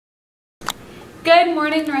Good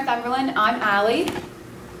morning, Northumberland. I'm Allie.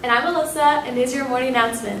 And I'm Alyssa, and these are your morning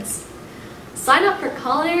announcements. Sign up for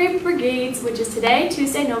Culinary Brigades, which is today,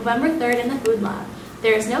 Tuesday, November 3rd in the Food Lab.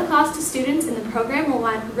 There is no cost to students, and the program will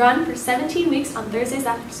run for 17 weeks on Thursdays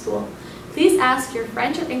after school. Please ask your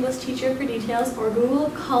French or English teacher for details or Google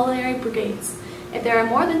Culinary Brigades. If there are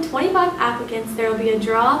more than 25 applicants, there will be a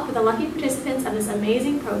draw for the lucky participants of this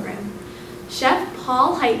amazing program. Chef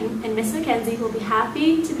Paul Heighton and Miss Mackenzie will be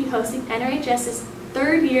happy to be hosting NRHS's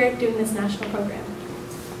third year doing this national program.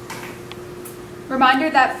 Reminder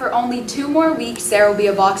that for only 2 more weeks, there will be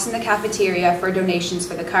a box in the cafeteria for donations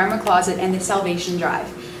for the Karma Closet and the Salvation Drive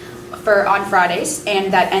on Fridays,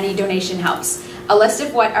 and that any donation helps. A list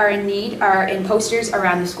of what are in need are in posters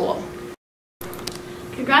around the school.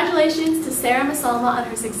 Congratulations to Sarah Masalma on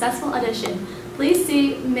her successful audition. Please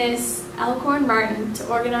see Miss Elkhorn Martin to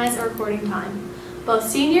organize a recording time. Both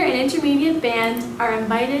senior and intermediate band are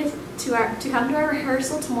invited to come to our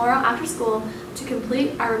rehearsal tomorrow after school to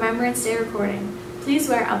complete our Remembrance Day recording. Please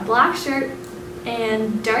wear a black shirt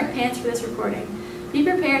and dark pants for this recording. Be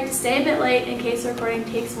prepared to stay a bit late in case the recording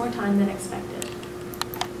takes more time than expected.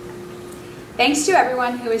 Thanks to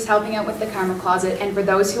everyone who is helping out with the Karma Closet and for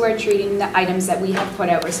those who are treating the items that we have put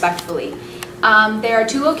out respectfully. There are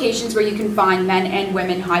 2 locations where you can find men and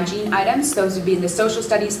women hygiene items. Those would be in the social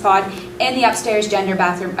studies pod and the upstairs gender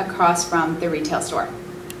bathroom across from the retail store.